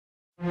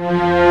Today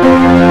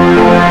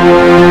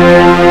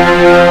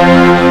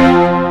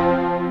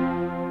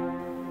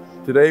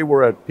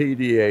we're at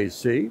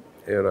PDAC,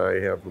 and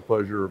I have the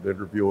pleasure of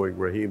interviewing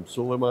Rahim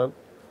Suleman,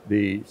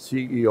 the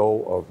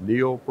CEO of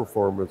Neo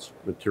Performance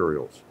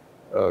Materials.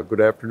 Good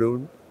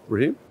afternoon,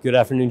 Rahim. Good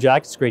afternoon,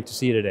 Jack. It's great to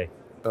see you today.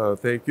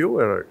 Thank you,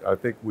 and I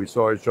think we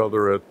saw each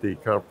other at the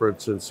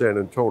conference in San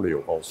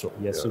Antonio also.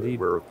 Yes, indeed.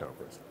 Rare Earth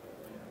Conference.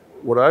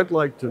 What I'd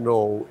like to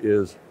know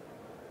is,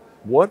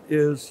 what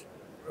is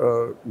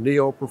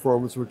Neo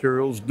Performance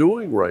Materials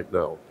doing right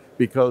now?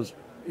 Because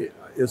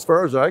as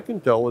far as I can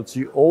tell, it's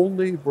the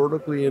only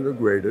vertically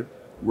integrated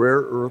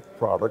rare earth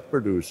product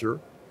producer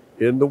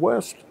in the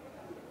West.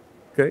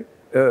 Okay,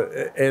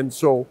 and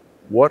so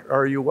what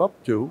are you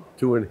up to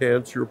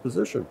enhance your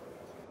position?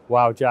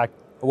 Wow, Jack.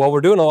 Well,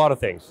 we're doing a lot of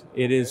things.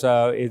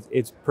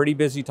 It's pretty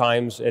busy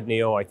times at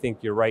Neo. I think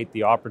you're right.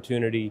 The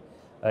opportunity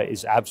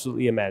is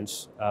absolutely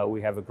immense.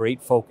 We have a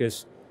great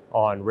focus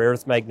on rare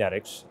earth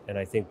magnetics, and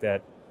I think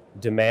that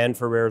demand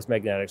for rare earth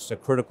magnetics, the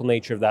critical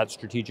nature of that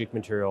strategic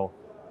material,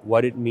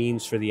 what it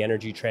means for the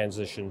energy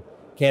transition,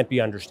 can't be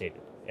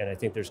understated. And I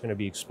think there's going to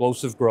be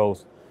explosive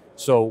growth.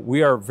 So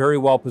we are very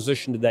well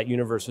positioned in that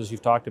universe, as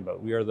you've talked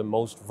about. We are the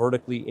most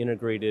vertically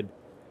integrated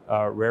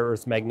rare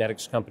earth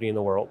magnetics company in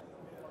the world.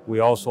 We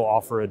also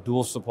offer a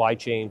dual supply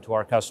chain to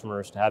our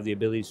customers to have the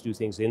ability to do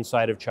things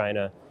inside of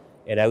China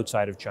and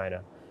outside of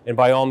China. And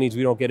by all means,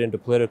 we don't get into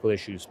political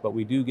issues, but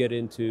we do get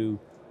into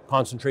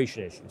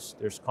concentration issues.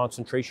 There's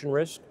concentration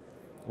risk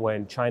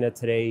when China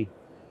today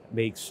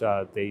makes,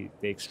 they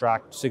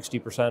extract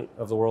 60%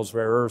 of the world's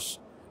rare earths.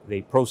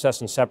 They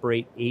process and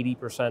separate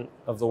 80%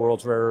 of the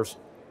world's rare earths.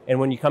 And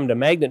when you come to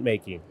magnet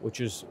making,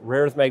 which is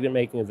rare earth magnet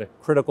making, is the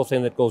critical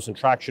thing that goes in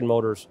traction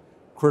motors,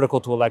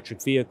 critical to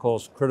electric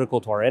vehicles,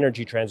 critical to our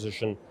energy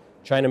transition,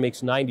 China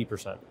makes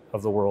 90%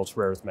 of the world's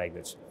rare earth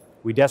magnets.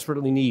 We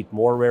desperately need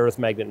more rare earth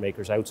magnet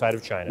makers outside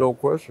of China. No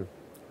question.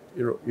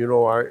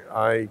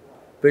 I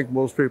think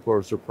most people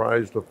are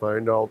surprised to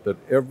find out that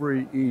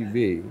every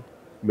EV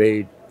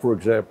made, for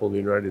example, in the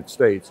United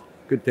States,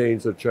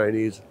 contains a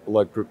Chinese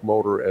electric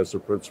motor as a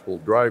principal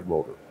drive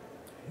motor.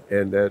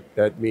 And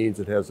that means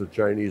it has a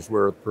Chinese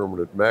rare earth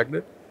permanent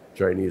magnet,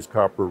 Chinese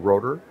copper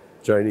rotor,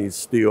 Chinese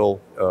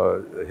steel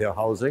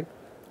housing.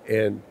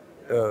 And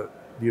the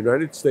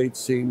United States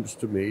seems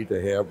to me to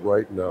have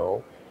right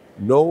now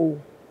no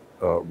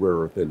rare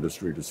earth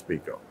industry to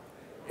speak of.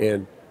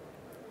 And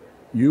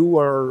you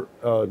are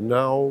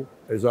now,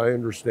 as I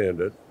understand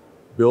it,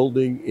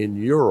 building in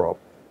Europe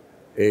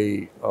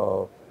a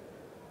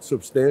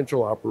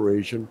substantial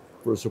operation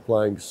for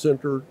supplying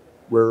sintered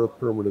rare earth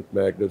permanent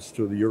magnets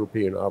to the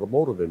European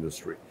automotive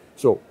industry.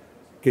 So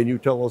can you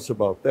tell us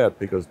about that?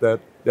 Because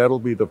that'll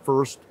be the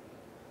first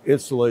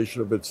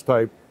installation of its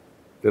type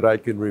that I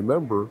can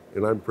remember,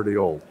 and I'm pretty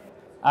old.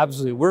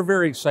 Absolutely. We're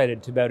very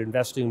excited about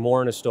investing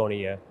more in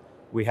Estonia.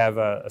 We have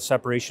a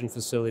separation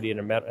facility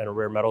and a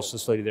rare metals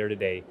facility there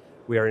today.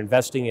 We are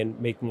investing in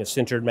making a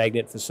sintered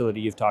magnet facility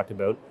you've talked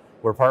about.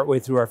 We're partway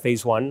through our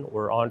phase one.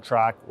 We're on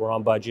track. We're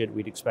on budget.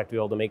 We'd expect to be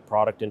able to make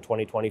product in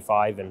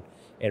 2025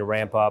 and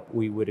ramp up.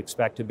 We would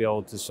expect to be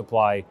able to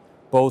supply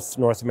both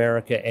North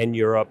America and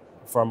Europe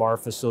from our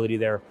facility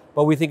there.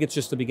 But we think it's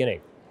just the beginning.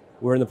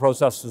 We're in the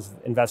process of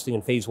investing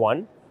in phase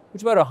one,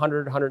 which is about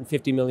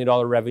 $150 million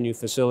revenue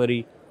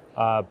facility.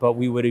 But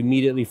we would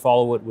immediately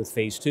follow it with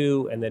phase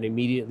two, and then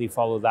immediately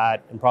follow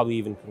that, and probably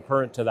even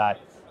concurrent to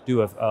that,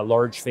 do a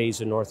large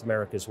phase in North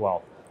America as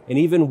well. And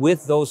even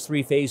with those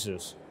three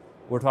phases,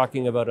 we're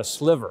talking about a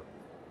sliver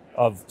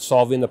of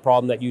solving the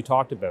problem that you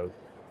talked about,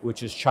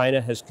 which is China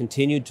has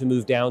continued to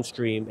move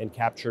downstream and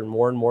capture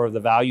more and more of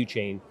the value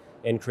chain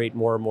and create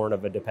more and more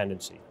of a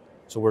dependency.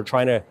 So we're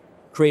trying to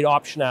create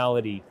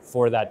optionality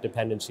for that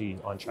dependency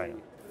on China.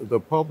 The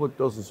public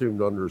doesn't seem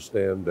to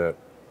understand that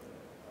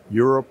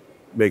Europe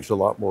makes a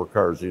lot more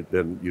cars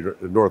than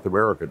North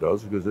America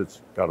does, because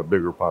it's got a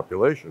bigger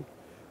population.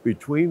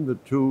 Between the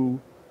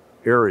two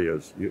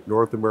areas,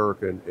 North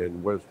America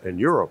and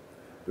Europe,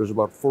 there's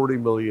about 40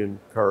 million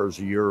cars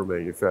a year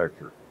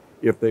manufactured.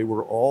 If they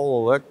were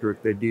all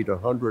electric, they'd need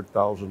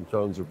 100,000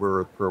 tons of rare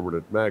earth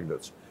permanent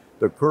magnets.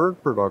 The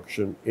current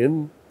production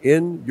in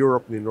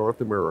Europe and North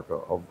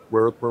America of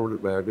rare earth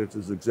permanent magnets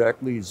is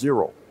exactly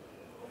zero.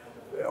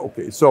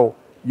 Okay, so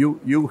you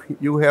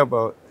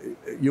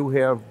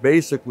have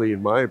basically,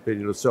 in my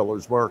opinion, a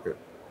seller's market.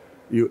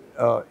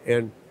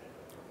 And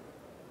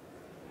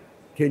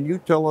can you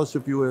tell us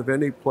if you have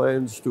any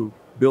plans to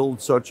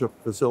build such a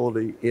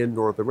facility in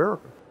North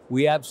America?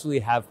 We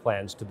absolutely have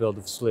plans to build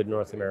a facility in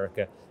North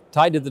America,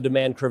 tied to the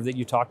demand curve that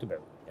you talked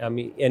about. I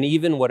mean, and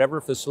even whatever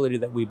facility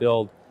that we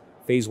build,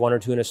 phase 1 or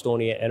 2 in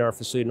Estonia and our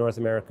facility in North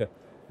America,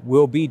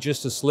 will be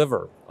just a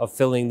sliver of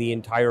filling the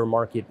entire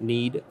market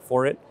need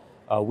for it.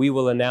 We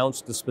will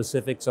announce the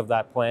specifics of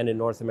that plan in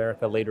North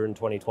America later in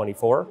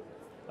 2024.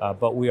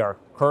 But we are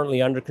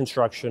currently under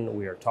construction.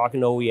 We are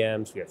talking to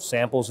OEMs. We have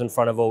samples in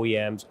front of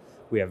OEMs.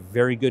 We have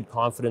very good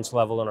confidence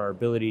level in our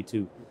ability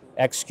to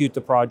execute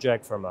the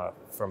project from a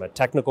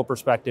technical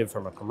perspective,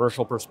 from a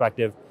commercial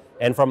perspective,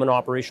 and from an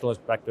operational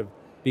perspective.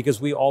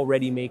 because we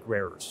already make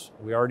rare earths.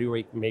 We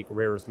already make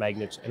rare earth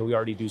magnets, and we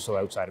already do so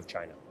outside of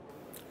China.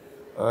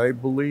 I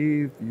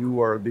believe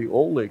you are the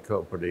only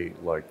company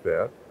like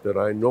that that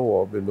I know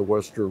of in the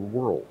Western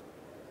world.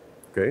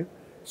 Okay?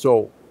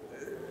 So,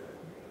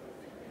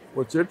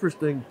 what's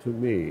interesting to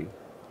me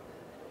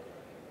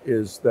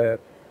is that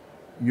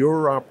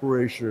your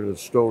operation in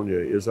Estonia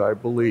is, I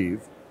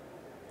believe,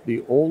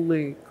 the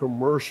only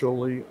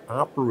commercially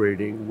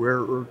operating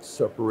rare earth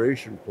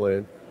separation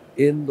plant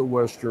in the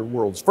Western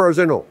world, as far as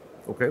I know.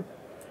 Okay?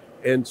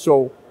 And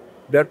so,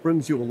 that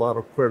brings you a lot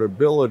of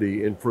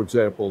credibility in, for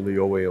example, the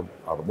OEM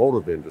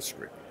automotive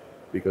industry,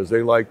 because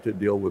they like to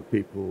deal with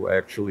people who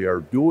actually are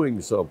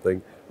doing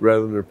something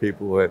rather than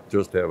people who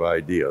just have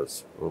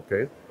ideas.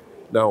 Okay?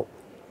 Now,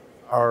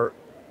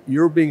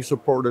 you're being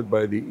supported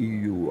by the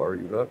EU, are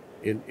you not,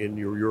 in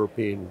your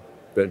European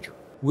venture?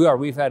 We are.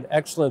 We've had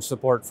excellent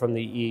support from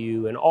the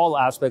EU in all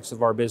aspects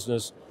of our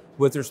business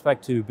with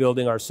respect to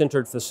building our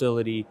sintered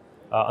facility.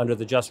 Under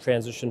the Just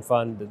Transition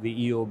Fund, the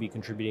EU will be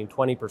contributing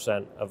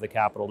 20% of the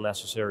capital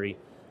necessary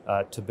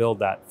to build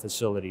that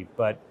facility.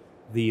 But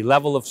the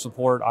level of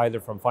support, either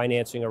from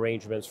financing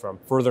arrangements, from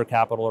further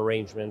capital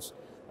arrangements,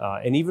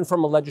 and even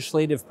from a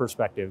legislative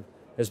perspective,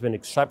 has been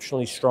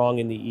exceptionally strong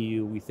in the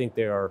EU. We think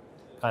they are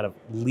kind of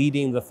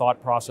leading the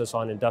thought process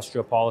on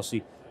industrial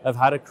policy of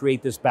how to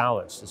create this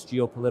balance, this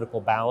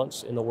geopolitical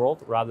balance in the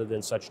world, rather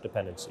than such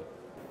dependency.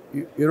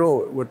 You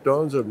know, what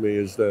dawns on me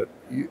is that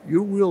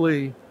you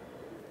really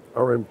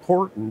are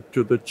important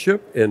to the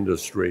chip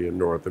industry in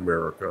North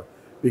America,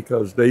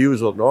 because they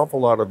use an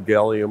awful lot of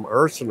gallium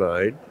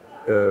arsenide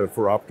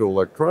for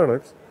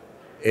optoelectronics,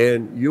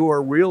 and you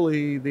are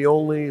really the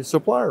only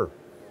supplier.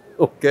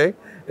 Okay,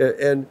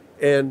 and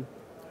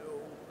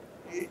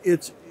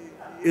it's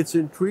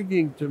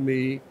intriguing to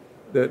me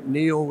that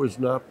NEO is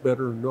not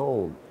better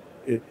known,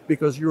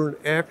 because you're an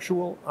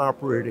actual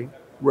operating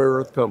rare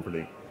earth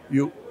company.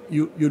 You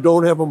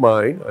don't have a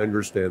mine, I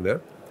understand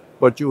that,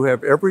 but you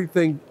have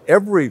everything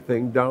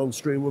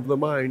downstream of the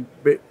mine,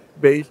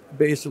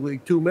 basically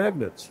two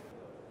magnets.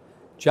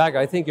 Jack,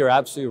 I think you're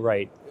absolutely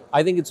right.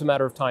 I think it's a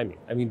matter of timing.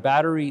 I mean,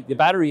 the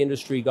battery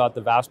industry got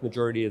the vast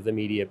majority of the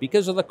media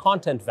because of the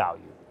content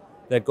value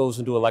that goes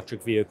into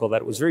electric vehicle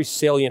that was very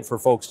salient for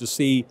folks to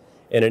see,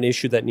 and an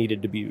issue that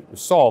needed to be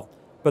solved.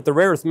 But the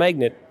rare earth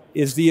magnet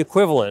is the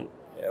equivalent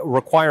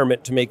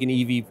requirement to make an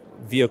EV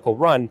vehicle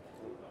run.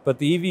 But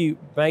the EV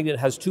magnet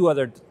has two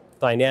other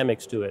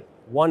dynamics to it.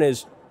 One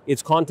is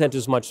its content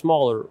is much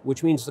smaller,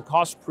 which means the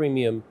cost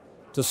premium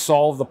to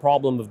solve the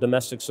problem of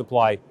domestic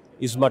supply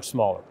is much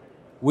smaller.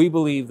 We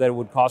believe that it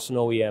would cost an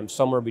OEM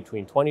somewhere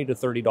between $20 to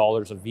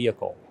 $30 a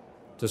vehicle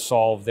to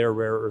solve their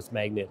rare earth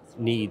magnet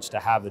needs, to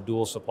have a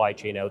dual supply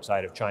chain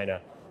outside of China.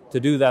 To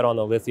do that on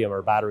the lithium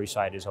or battery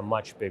side is a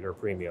much bigger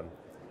premium.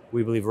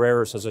 We believe rare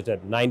earths, as I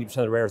said, 90% of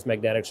the rare earth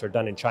magnetics are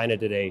done in China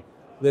today.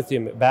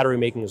 Lithium battery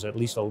making is at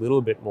least a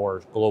little bit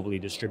more globally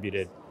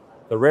distributed.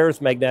 The rare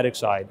earth magnetic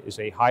side is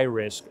a high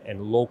risk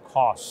and low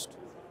cost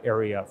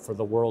area for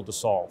the world to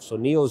solve. So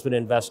NEO has been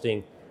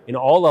investing in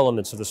all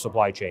elements of the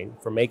supply chain,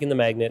 from making the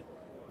magnet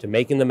to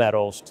making the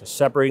metals to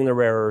separating the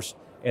rare earths,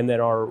 and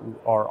then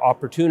our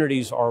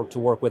opportunities are to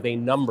work with a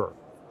number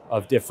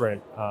of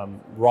different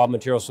raw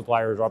material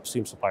suppliers,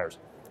 upstream suppliers.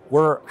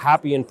 We're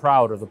happy and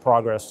proud of the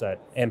progress that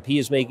MP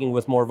is making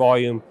with more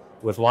volume,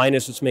 with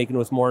Linus it's making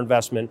with more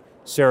investment.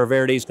 Serra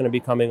Verde is going to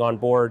be coming on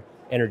board.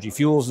 Energy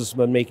Fuels has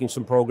been making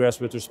some progress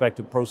with respect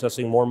to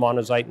processing more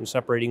monazite and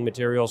separating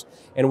materials.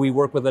 And we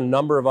work with a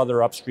number of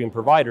other upstream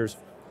providers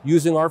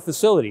using our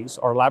facilities,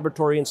 our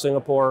laboratory in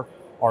Singapore,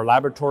 our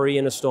laboratory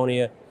in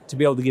Estonia, to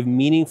be able to give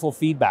meaningful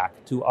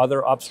feedback to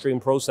other upstream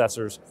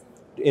processors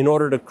in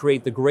order to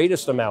create the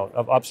greatest amount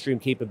of upstream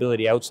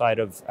capability outside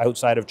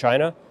of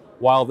China,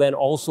 while then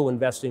also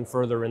investing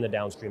further in the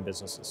downstream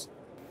businesses.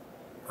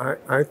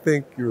 I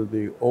think you're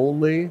the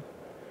only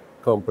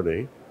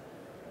company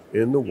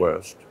in the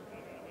West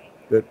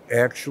that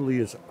actually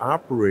is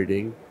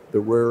operating the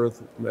rare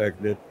earth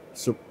magnet,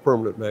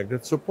 permanent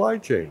magnet supply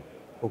chain.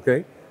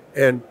 Okay,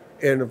 and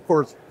of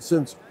course,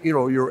 since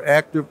you're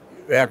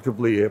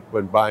actively have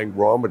been buying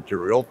raw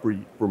material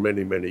for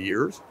many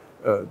years,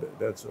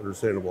 that's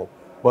understandable.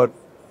 But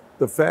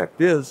the fact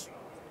is,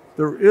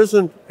 there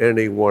isn't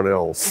anyone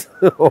else.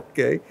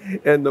 Okay,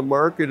 and the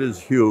market is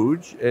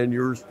huge, and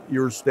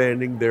you're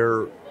standing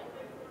there,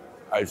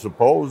 I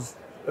suppose,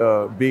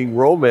 being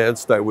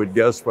romanced, I would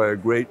guess, by a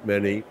great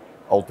many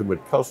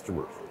ultimate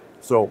customers.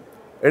 So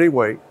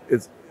anyway,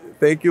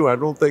 thank you. I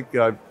don't think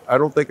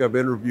I've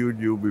interviewed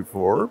you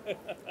before,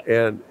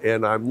 and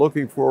I'm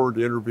looking forward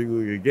to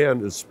interviewing you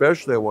again.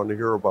 Especially, I want to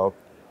hear about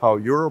how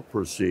Europe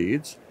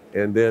proceeds,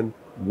 and then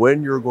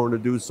when you're going to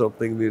do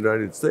something in the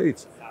United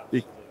States,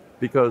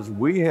 because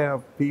we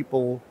have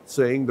people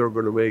saying they're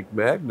going to make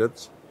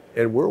magnets,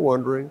 and we're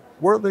wondering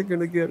where are they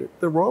going to get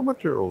the raw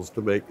materials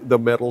to make the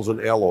metals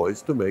and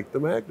alloys to make the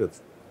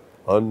magnets.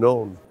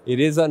 Unknown. It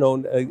is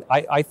unknown.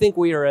 I think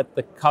we are at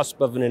the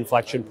cusp of an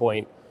inflection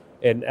point.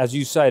 And as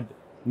you said,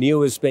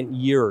 NEO has spent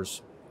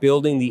years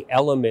building the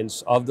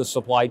elements of the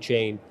supply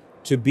chain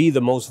to be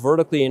the most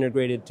vertically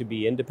integrated, to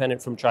be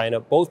independent from China,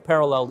 both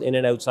paralleled in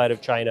and outside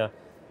of China.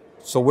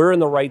 So we're in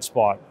the right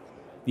spot.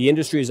 The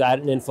industry is at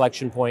an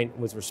inflection point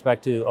with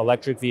respect to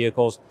electric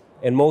vehicles,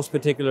 and most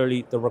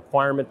particularly the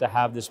requirement to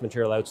have this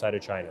material outside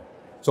of China.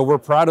 So we're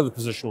proud of the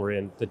position we're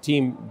in. The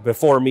team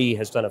before me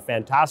has done a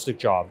fantastic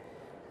job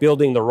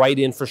building the right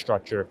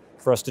infrastructure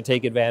for us to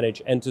take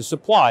advantage and to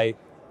supply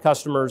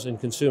customers and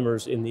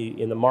consumers in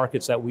the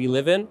markets that we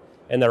live in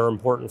and that are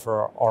important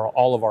for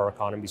all of our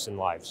economies and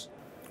lives.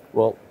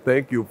 Well,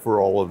 thank you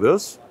for all of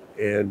this,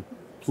 and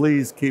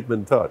please keep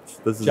in touch.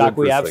 This is Jack,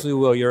 we interesting.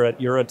 absolutely will.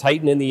 You're a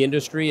titan in the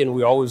industry, and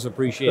we always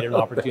appreciate an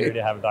opportunity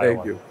to have a dialogue.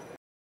 Thank you.